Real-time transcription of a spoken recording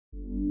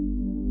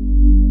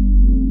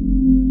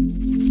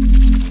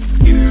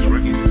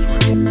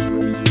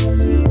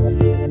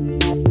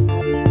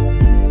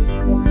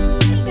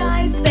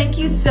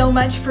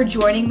much for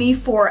joining me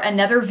for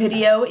another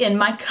video in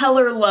my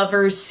Color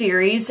Lovers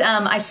series.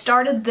 I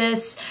started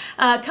this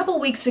a couple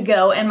weeks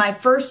ago and my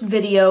first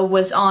video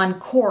was on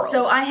coral.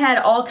 So I had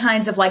all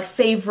kinds of like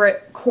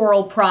favorite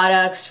coral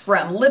products,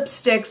 from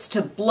lipsticks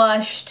to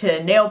blush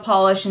to nail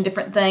polish and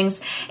different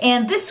things.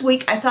 And this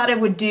week I thought I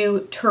would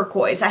do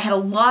turquoise. I had a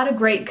lot of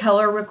great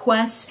color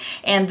requests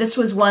and this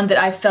was one that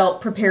I felt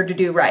prepared to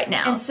do right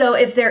now. And so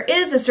if there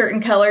is a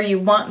certain color you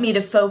want me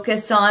to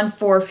focus on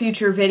for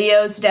future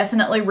videos,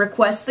 definitely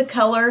request the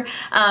color.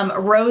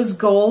 Rose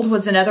gold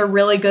was another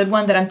really good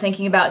one that I'm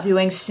thinking about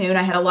doing soon.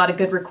 I had a lot of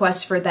good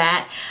requests for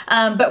that.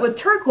 But with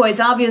turquoise,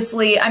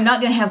 obviously I'm not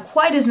going to have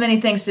quite as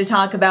many things to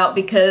talk about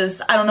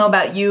because I don't know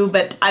about you,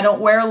 but I don't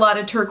wear a lot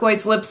of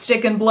turquoise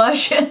lipstick and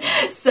blush.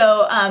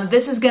 So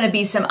this is going to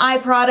be some eye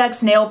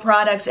products, nail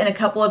products, and a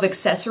couple of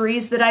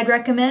accessories that I'd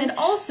recommend. And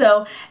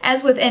also,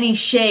 as with any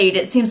shade,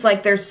 it seems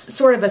like there's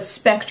sort of a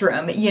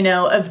spectrum, you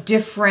know, of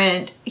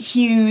different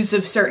hues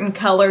of certain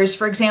colors.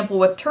 For example,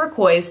 with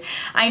turquoise,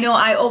 I know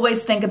I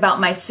always think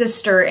about my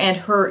sister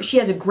and she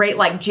has a great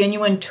like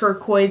genuine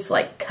turquoise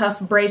like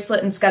cuff bracelet,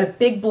 and it's got a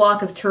big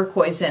block of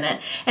turquoise in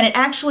it. And it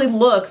actually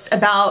looks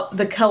about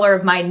the color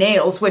of my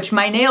nails, which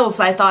my nails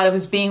I thought of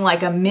as being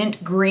like a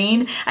mint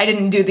green. I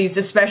didn't do these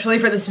especially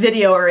for this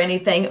video or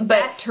anything,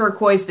 but that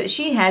turquoise that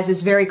she has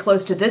is very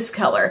close to this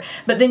color.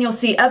 But then you'll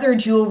see other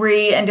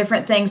jewelry and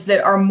different things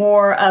that are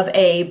more of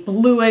a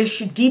bluish,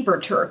 deeper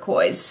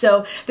turquoise.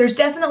 So there's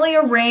definitely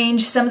a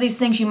range. Some of these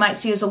things you might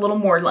see as a little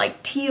more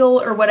like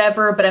teal or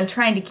whatever, but I'm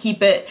trying to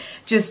keep it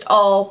just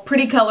all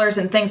pretty colors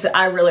and things that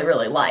I really,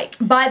 really like.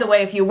 By the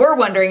way, if you were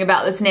wondering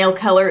about this nail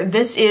color,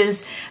 this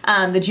is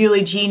the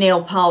Julie G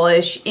nail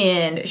polish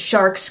in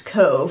Shark's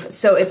Cove.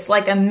 So it's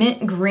like a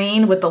mint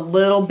green with a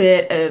little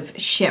bit of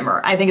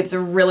shimmer. I think it's a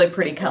really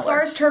pretty color. As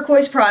far as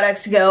turquoise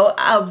products go,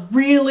 a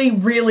really,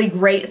 really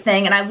great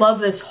thing, and I love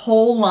this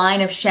whole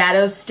line of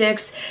shadow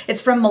sticks.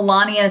 It's from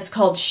Milani and it's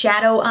called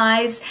Shadow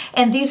Eyes,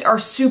 and these are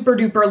super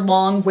duper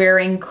long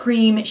wearing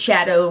cream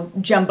shadow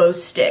jumbo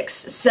sticks.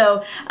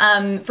 So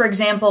for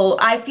example,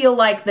 I feel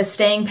like the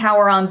staying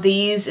power on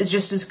these is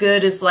just as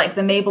good as like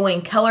the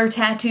Maybelline color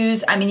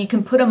tattoos. I mean, you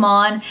can put them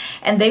on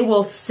and they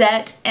will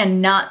set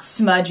and not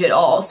smudge at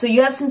all. So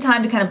you have some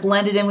time to kind of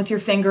blend it in with your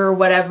finger or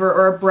whatever,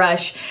 or a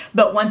brush,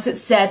 but once it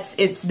sets,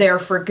 it's there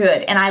for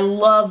good. And I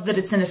love that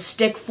it's in a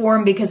stick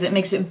form because it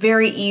makes it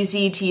very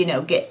easy to, you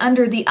know, get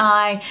under the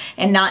eye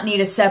and not need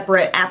a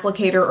separate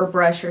applicator or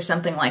brush or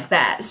something like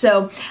that.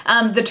 So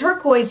the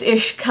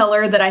turquoise-ish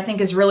color that I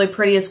think is really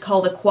pretty is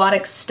called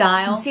Aquatic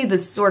Style. You can see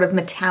this sort of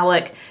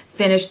metallic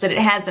finish that it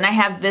has, and I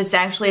have this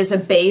actually as a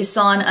base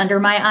on under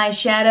my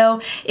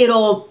eyeshadow.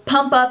 It'll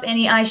pump up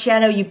any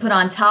eyeshadow you put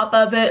on top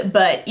of it,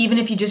 but even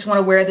if you just want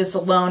to wear this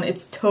alone,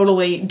 it's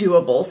totally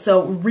doable.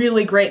 So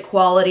really great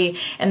quality,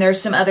 and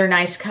there's some other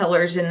nice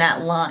colors in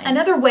that line.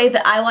 Another way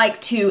that I like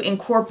to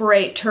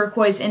incorporate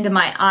turquoise into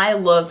my eye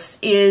looks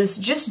is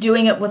just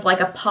doing it with like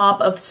a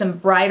pop of some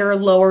brighter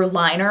lower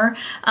liner.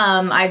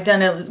 I've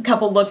done a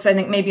couple looks, I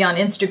think maybe on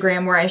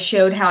Instagram, where I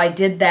showed how I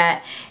did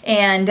that,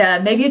 and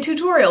maybe a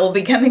tutorial will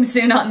be coming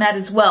soon on that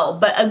as well.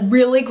 But a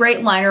really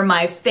great liner,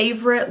 my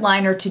favorite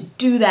liner to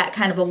do that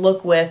kind of a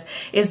look with,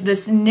 is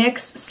this NYX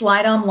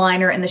slide-on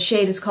liner, and the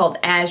shade is called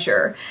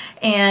Azure.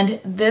 And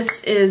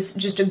this is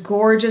just a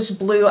gorgeous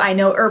blue. I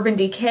know Urban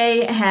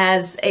Decay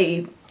has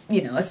a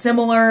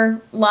similar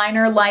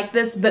liner like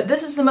this, but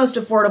this is the most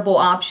affordable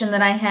option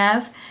that I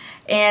have.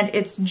 And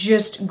it's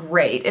just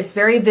great. It's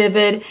very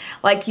vivid.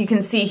 Like you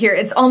can see here,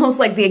 it's almost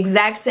like the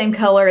exact same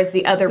color as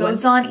the other one. It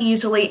goes on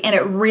easily and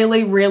it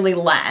really, really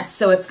lasts.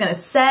 So it's gonna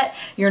set,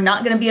 you're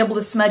not gonna be able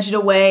to smudge it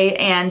away.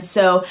 And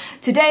so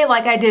today,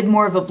 like I did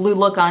more of a blue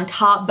look on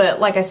top, but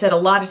like I said, a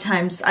lot of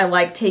times I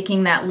like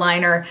taking that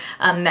liner,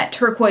 that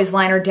turquoise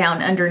liner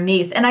down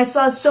underneath. And I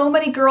saw so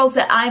many girls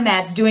at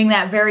IMATS doing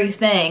that very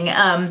thing.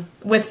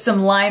 With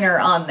some liner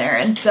on there,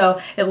 and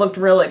so it looked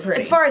really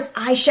pretty. As far as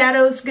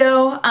eyeshadows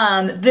go,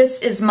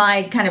 this is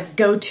my kind of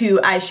go-to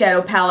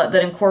eyeshadow palette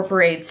that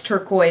incorporates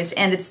turquoise,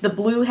 and it's the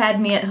Blue Had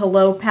Me at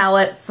Hello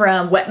palette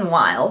from Wet n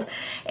Wild.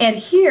 And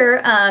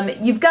here,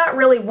 you've got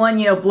really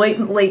one,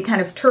 blatantly kind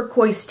of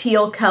turquoise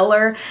teal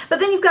color, but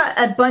then you've got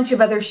a bunch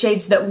of other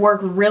shades that work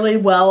really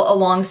well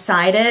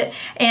alongside it.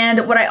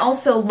 And what I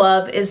also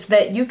love is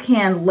that you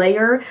can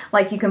layer,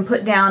 like you can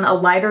put down a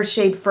lighter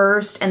shade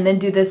first and then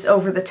do this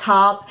over the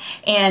top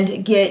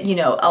and get,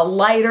 a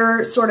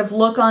lighter sort of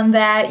look on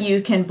that.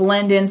 You can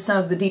blend in some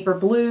of the deeper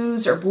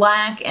blues or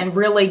black and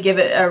really give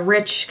it a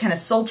rich kind of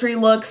sultry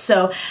look.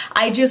 So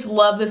I just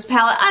love this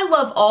palette. I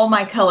love all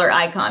my Color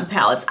Icon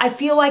palettes. I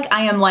feel like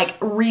I am like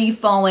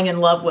re-falling in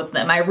love with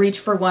them. I reach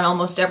for one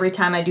almost every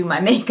time I do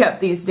my makeup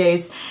these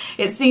days,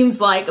 it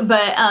seems like.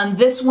 But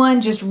this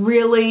one just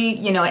really,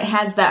 it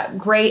has that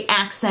great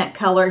accent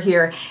color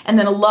here, and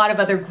then a lot of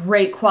other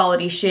great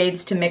quality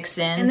shades to mix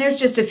in. And there's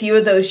just a few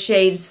of those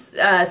shades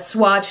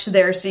swatched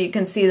there so you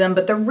can see them,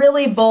 but they're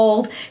really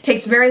bold.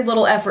 Takes very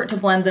little effort to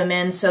blend them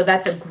in, so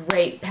that's a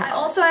great palette. I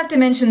also have to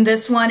mention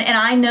this one, and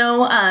I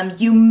know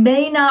you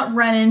may not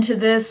run into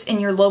this in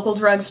your local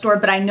drugstore,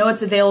 but I know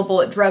it's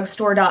available at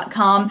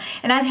drugstore.com,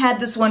 and I've had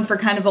this one for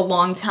kind of a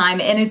long time,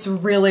 and it's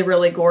really,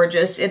 really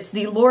gorgeous. It's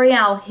the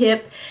L'Oreal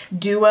Hip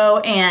Duo,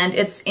 and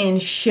it's in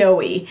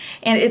Showy,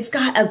 and it's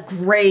got a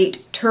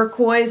great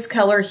turquoise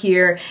color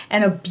here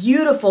and a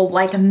beautiful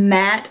like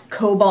matte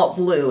cobalt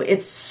blue.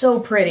 It's so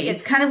pretty.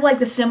 It's kind of like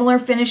the similar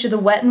finish of the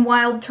Wet n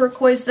Wild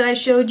turquoise that I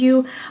showed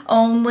you,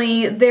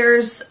 only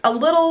there's a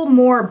little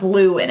more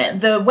blue in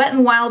it. The Wet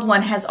n Wild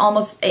one has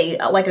almost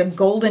like a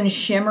golden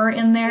shimmer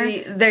in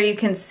there. There you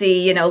can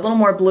see, you know, a little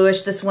more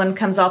bluish. This one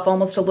comes off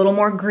almost a little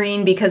more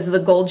green because of the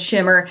gold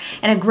shimmer,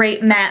 and a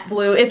great matte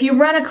blue. If you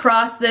run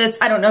across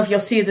this, I don't know if you'll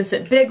see this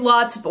at Big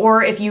Lots,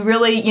 or if you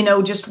really, you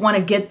know, just want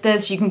to get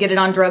this, you can get it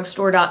on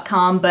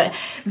drugstore.com, but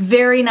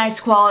very nice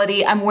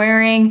quality. I'm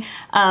wearing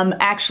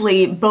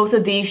actually both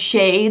of these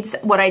shades.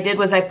 What I did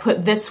was I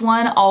put this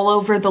one all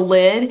over the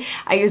lid.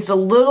 I used a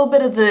little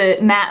bit of the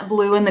matte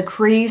blue in the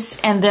crease,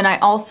 and then I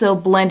also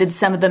blended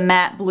some of the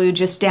matte blue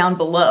just down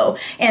below.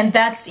 And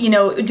that's, you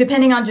know,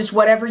 depending on just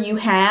whatever you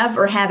have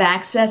or have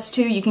access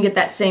to, you can get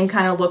that same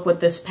kind of look with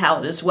this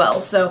palette as well.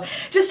 So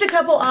just a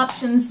couple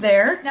options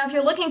there. Now if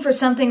you're looking for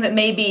something that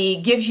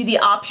maybe gives you the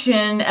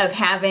option of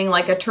having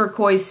like a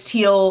turquoise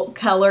teal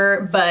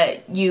color,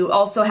 but you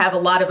also have a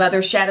lot of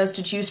other shadows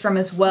to choose from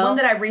as well, one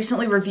that I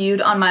recently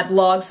reviewed on my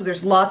blog, so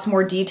there's lots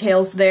more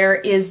details there,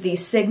 is the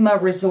Sigma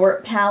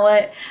Resort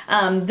palette.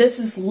 This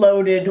is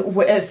loaded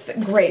with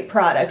great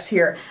products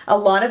here. A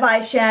lot of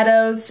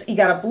eyeshadows. You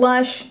got a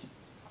blush,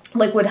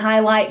 liquid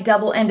highlight,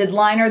 double-ended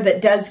liner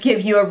that does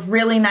give you a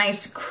really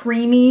nice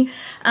creamy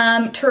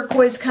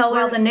turquoise color.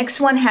 While the NYX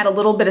one had a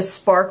little bit of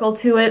sparkle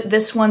to it,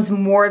 this one's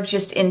more of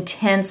just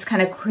intense kind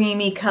of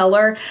creamy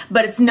color,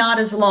 but it's not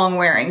as long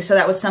wearing, so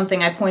that was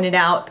something I pointed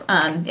out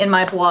in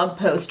my blog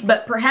post.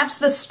 But perhaps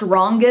the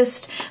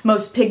strongest,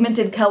 most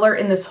pigmented color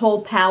in this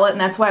whole palette, and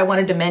that's why I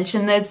wanted to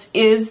mention this,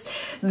 is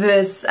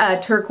this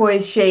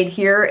turquoise shade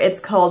here.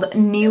 It's called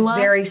Neckalce.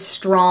 Very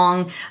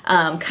strong,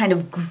 kind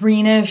of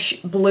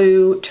greenish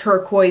blue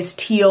turquoise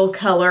teal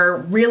color,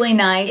 really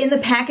nice. In the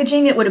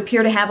packaging it would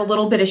appear to have a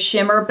little bit of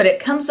shimmer, but it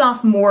comes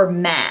off more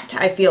matte,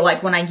 I feel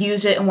like, when I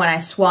use it and when I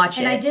swatch it.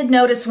 And I did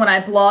notice when I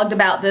blogged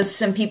about this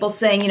some people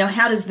saying, you know,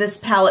 how does this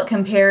palette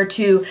compare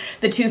to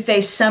the Too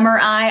Faced Summer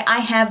Eye? I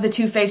have the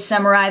Too Faced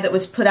Summer Eye that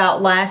was put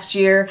out last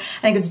year.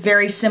 I think it's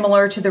very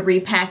similar to the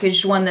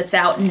repackaged one that's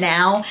out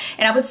now,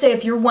 and I would say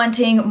if you're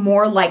wanting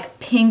more like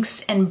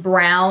pinks and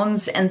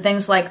browns and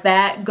things like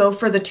that, go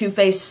for the Too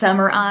Faced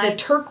Summer Eye. The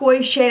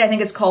turquoise shade, I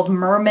think it's called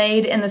Mermaid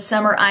in the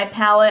Summer Eye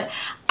palette,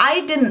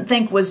 I didn't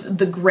think was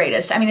the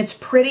greatest. I mean, it's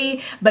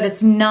pretty, but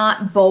it's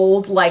not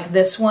bold like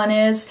this one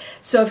is.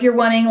 So if you're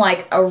wanting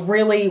like a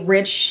really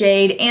rich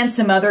shade and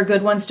some other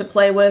good ones to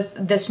play with,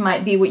 this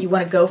might be what you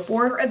want to go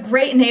for. A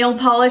great nail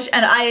polish,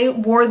 and I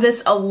wore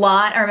this a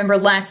lot, I remember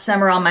last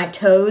summer on my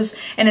toes,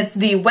 and it's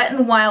the Wet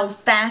n Wild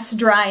Fast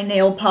Dry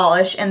Nail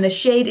Polish, and the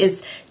shade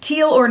is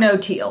Teal or No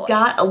Teal. It's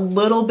got a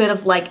little bit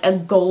of like a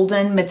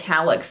golden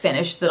metallic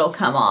finish that'll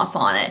come off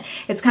on it.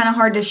 It's kind of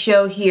hard to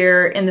show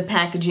here in the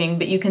packaging,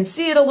 but you can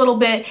see it a little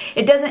bit.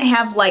 It doesn't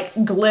have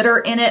like glitter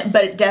in it,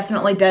 but it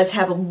definitely does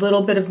have a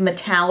little bit of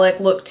metallic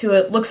look to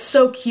it. Looks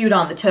so cute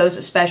on the toes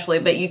especially,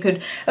 but you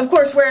could of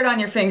course wear it on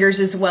your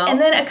fingers as well.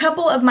 And then a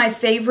couple of my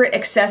favorite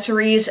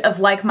accessories of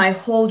like my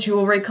whole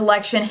jewelry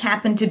collection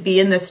happen to be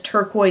in this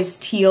turquoise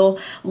teal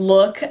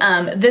look.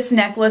 This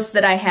necklace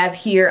that I have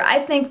here, I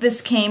think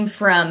this came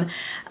from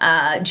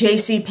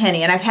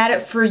Penney, and I've had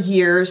it for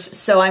years,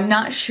 so I'm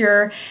not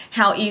sure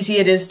how easy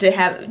it is to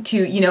have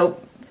to, you know,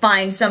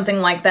 find something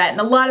like that.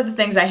 And a lot of the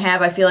things I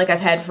have, I feel like I've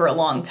had for a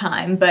long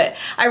time, but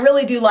I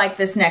really do like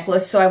this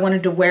necklace, so I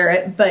wanted to wear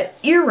it. But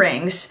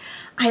earrings,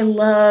 I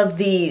love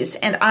these,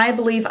 and I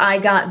believe I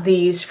got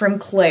these from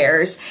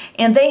Claire's,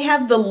 and they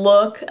have the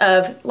look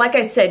of, like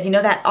I said, you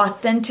know, that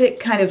authentic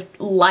kind of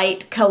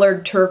light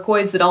colored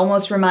turquoise that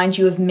almost reminds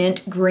you of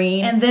mint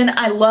green. And then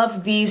I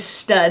love these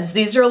studs.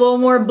 These are a little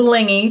more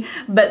blingy,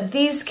 but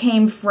these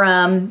came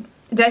from,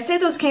 did I say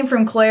those came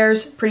from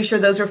Claire's? Pretty sure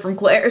those are from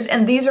Claire's.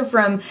 And these are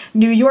from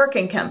New York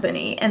 &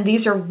 Company. And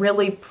these are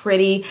really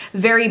pretty,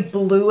 very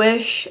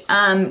bluish,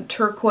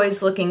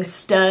 turquoise looking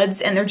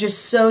studs. And they're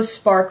just so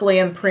sparkly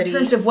and pretty. In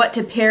terms of what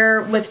to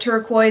pair with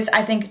turquoise,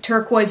 I think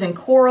turquoise and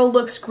coral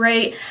looks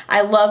great.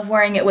 I love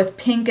wearing it with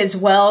pink as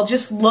well.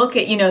 Just look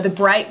at, you know, the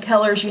bright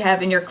colors you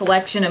have in your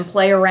collection and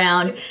play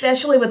around.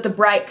 Especially with the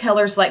bright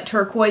colors like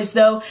turquoise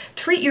though,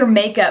 treat your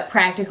makeup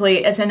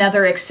practically as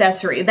another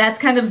accessory. That's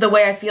kind of the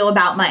way I feel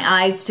about my eyes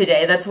eyes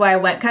today. That's why I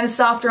went kind of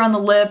softer on the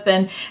lip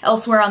and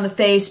elsewhere on the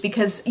face,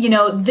 because, you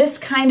know, this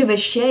kind of a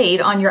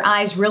shade on your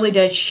eyes really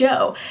does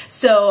show.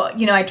 So,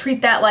 you know, I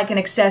treat that like an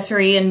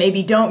accessory, and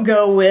maybe don't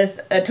go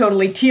with a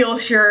totally teal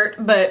shirt,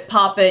 but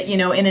pop it, you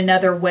know, in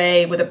another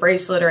way with a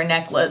bracelet or a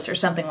necklace or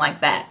something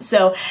like that.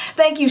 So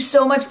thank you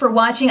so much for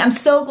watching. I'm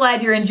so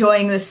glad you're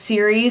enjoying this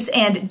series,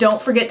 and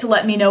don't forget to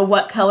let me know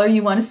what color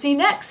you want to see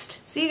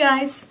next. See you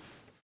guys.